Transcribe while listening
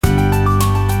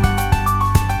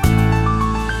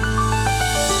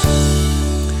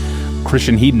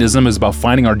Christian hedonism is about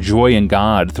finding our joy in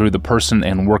God through the person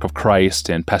and work of Christ.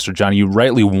 And Pastor John, you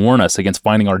rightly warn us against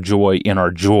finding our joy in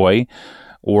our joy,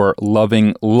 or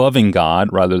loving God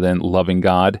rather than loving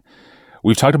God.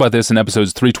 We've talked about this in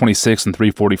episodes 326 and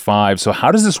 345. So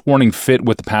how does this warning fit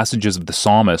with the passages of the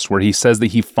psalmist where he says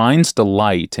that he finds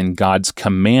delight in God's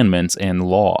commandments and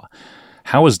law?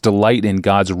 How is delight in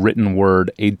God's written word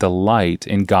a delight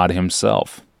in God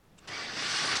himself?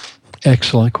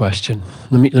 Excellent question.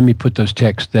 Let me put those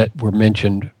texts that were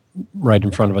mentioned right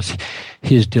in front of us.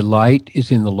 His delight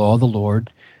is in the law of the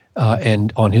Lord,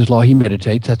 and on his law he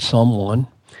meditates. That's Psalm 1.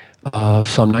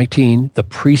 Psalm 19, the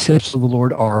precepts of the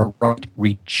Lord are right,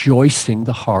 rejoicing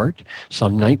the heart.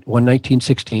 Psalm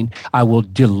 119:16, I will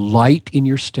delight in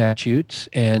your statutes.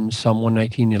 And Psalm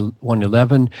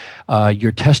 111,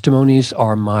 your testimonies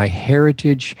are my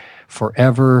heritage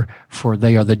forever, for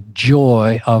they are the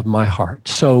joy of my heart.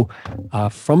 So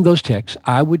from those texts,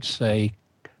 I would say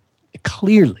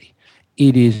clearly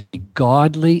it is a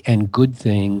godly and good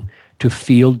thing to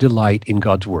feel delight in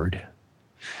God's word.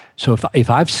 So if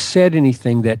I've said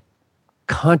anything that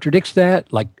contradicts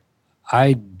that, like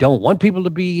I don't want people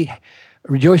to be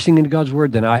rejoicing in God's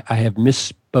word, then I have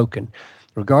misspoken.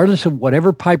 Regardless of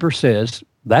whatever Piper says,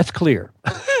 that's clear.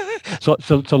 So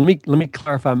let me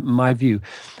clarify my view.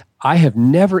 I have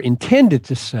never intended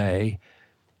to say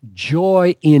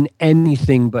joy in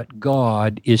anything but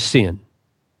God is sin.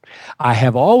 I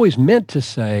have always meant to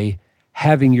say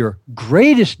having your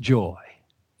greatest joy,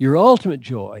 your ultimate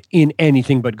joy in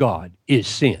anything but God is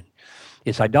sin.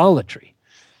 It's idolatry.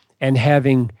 And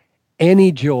having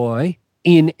any joy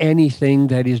in anything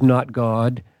that is not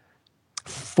God,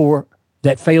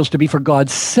 that fails to be for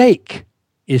God's sake,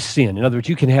 is sin. In other words,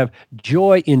 you can have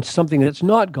joy in something that's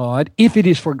not God if it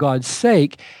is for God's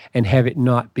sake and have it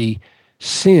not be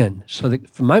sin. So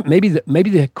maybe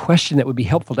the question that would be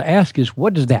helpful to ask is,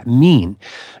 what does that mean?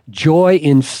 Joy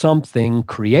in something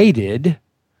created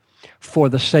for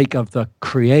the sake of the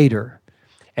Creator.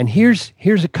 And here's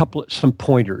some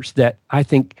pointers that I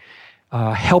think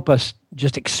help us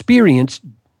just experience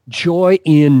joy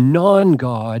in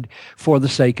non-God for the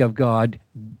sake of God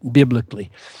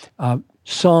biblically.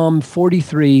 Psalm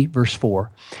 43, verse 4,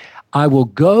 I will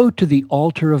go to the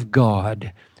altar of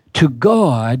God, to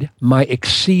God my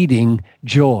exceeding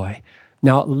joy.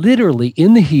 Now, literally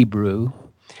in the Hebrew,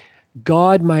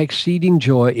 God, my exceeding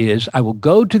joy is, I will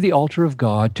go to the altar of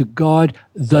God, to God,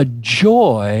 the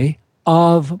joy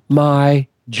of my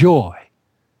joy.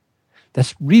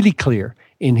 That's really clear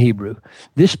in Hebrew.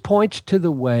 This points to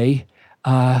the way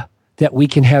that we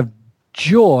can have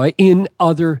joy in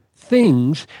other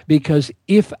things, because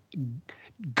if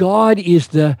God is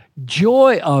the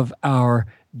joy of our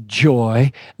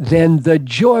joy, then the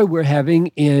joy we're having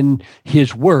in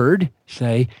his word,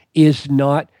 say, is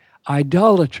not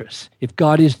idolatrous. If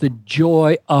God is the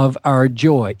joy of our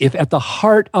joy, if at the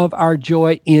heart of our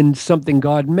joy in something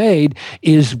God made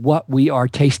is what we are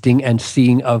tasting and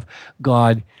seeing of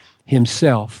God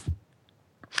himself.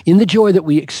 In the joy that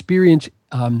we experience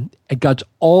at God's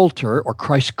altar or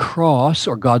Christ's cross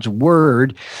or God's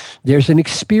word, there's an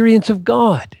experience of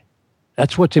God.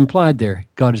 That's what's implied there.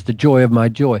 God is the joy of my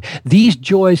joy. These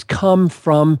joys come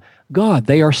from God.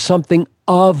 They are something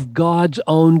of God's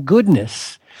own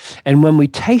goodness. And when we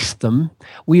taste them,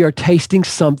 we are tasting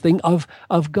something of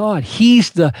God. He's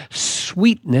the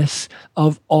sweetness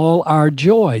of all our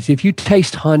joys. If you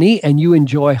taste honey and you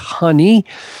enjoy honey,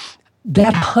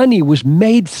 that honey was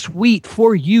made sweet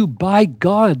for you by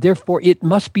God. Therefore, it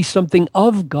must be something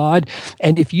of God.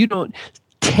 And if you don't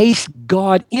taste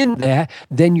God in that,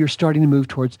 then you're starting to move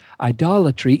towards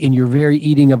idolatry in your very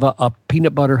eating of a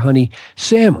peanut butter honey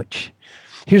sandwich.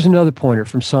 Here's another pointer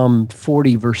from Psalm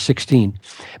 40, verse 16.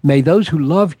 May those who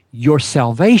love your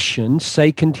salvation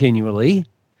say continually,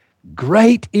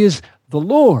 great is the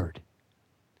Lord.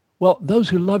 Well, those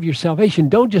who love your salvation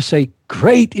don't just say,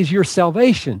 great is your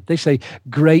salvation. They say,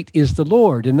 great is the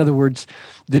Lord. In other words,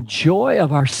 the joy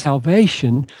of our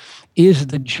salvation is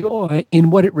the joy in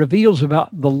what it reveals about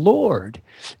the Lord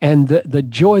and the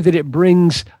joy that it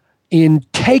brings in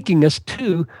taking us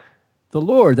to the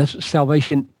Lord. That's what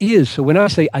salvation is. So when I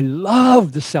say I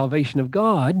love the salvation of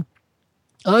God,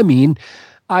 I mean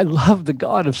I love the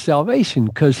God of salvation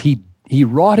because he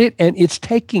wrought it and it's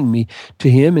taking me to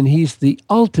him, and he's the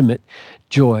ultimate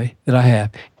joy that I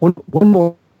have. One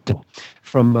more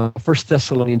from 1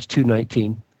 Thessalonians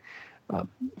 2:19.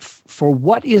 For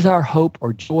what is our hope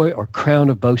or joy or crown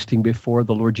of boasting before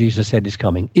the Lord Jesus at his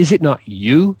coming? Is it not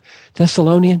you,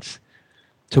 Thessalonians?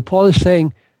 So Paul is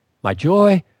saying, my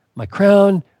joy, my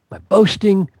crown, my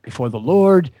boasting before the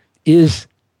Lord is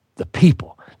the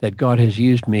people that God has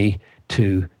used me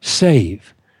to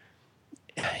save.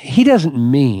 He doesn't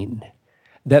mean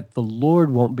that the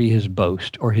Lord won't be his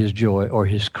boast or his joy or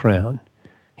his crown.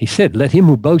 He said, let him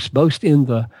who boasts, boast in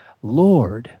the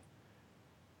Lord.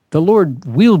 The Lord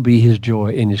will be his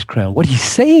joy and his crown. What he's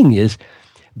saying is,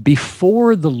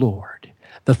 before the Lord,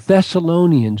 the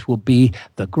Thessalonians will be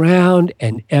the ground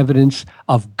and evidence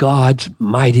of God's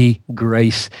mighty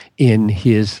grace in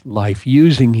his life,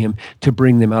 using him to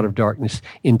bring them out of darkness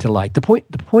into light. The point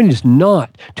is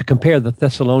not to compare the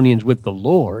Thessalonians with the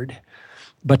Lord,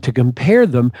 but to compare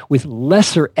them with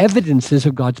lesser evidences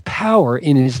of God's power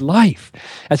in his life.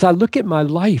 As I look at my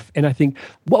life and I think,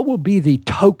 what will be the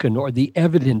token or the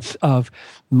evidence of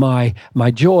my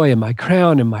joy and my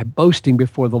crown and my boasting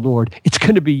before the Lord? It's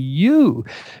going to be you.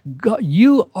 God,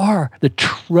 you are the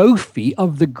trophy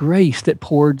of the grace that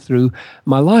poured through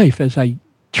my life as I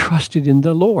trusted in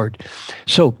the Lord.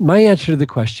 So my answer to the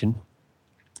question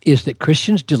is that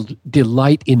Christians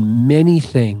delight in many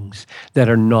things that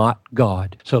are not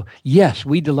God. So yes,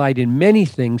 we delight in many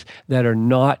things that are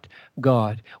not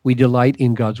God. We delight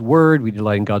in God's word, we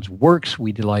delight in God's works,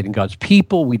 we delight in God's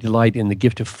people, we delight in the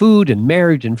gift of food and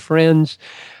marriage and friends.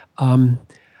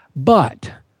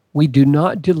 But we do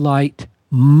not delight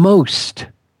most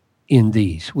in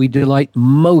these. We delight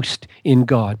most in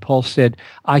God. Paul said,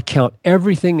 I count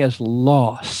everything as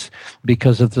loss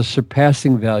because of the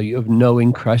surpassing value of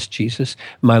knowing Christ Jesus,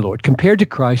 my Lord. Compared to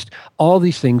Christ, all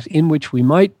these things in which we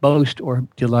might boast or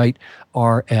delight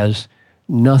are as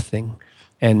nothing.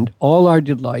 And all our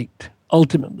delight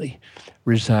ultimately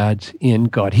resides in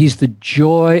God. He's the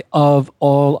joy of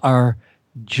all our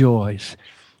joys.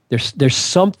 There's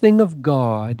something of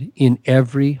God in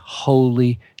every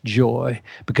holy joy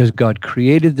because God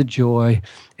created the joy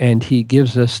and he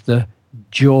gives us the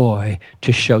joy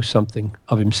to show something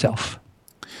of himself.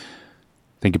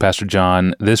 Thank you, Pastor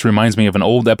John. This reminds me of an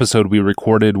old episode we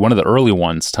recorded, one of the early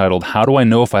ones, titled, How Do I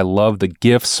Know If I Love the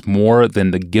Gifts More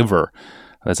Than the Giver?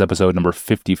 That's episode number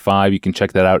 55. You can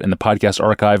check that out in the podcast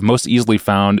archive, most easily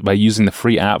found by using the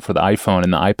free app for the iPhone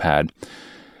and the iPad.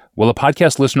 Well, a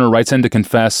podcast listener writes in to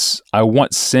confess, I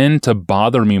want sin to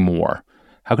bother me more.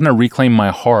 How can I reclaim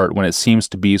my heart when it seems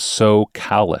to be so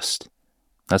calloused?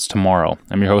 That's tomorrow.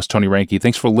 I'm your host, Tony Reinke.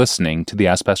 Thanks for listening to the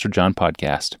Ask Pastor John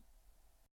podcast.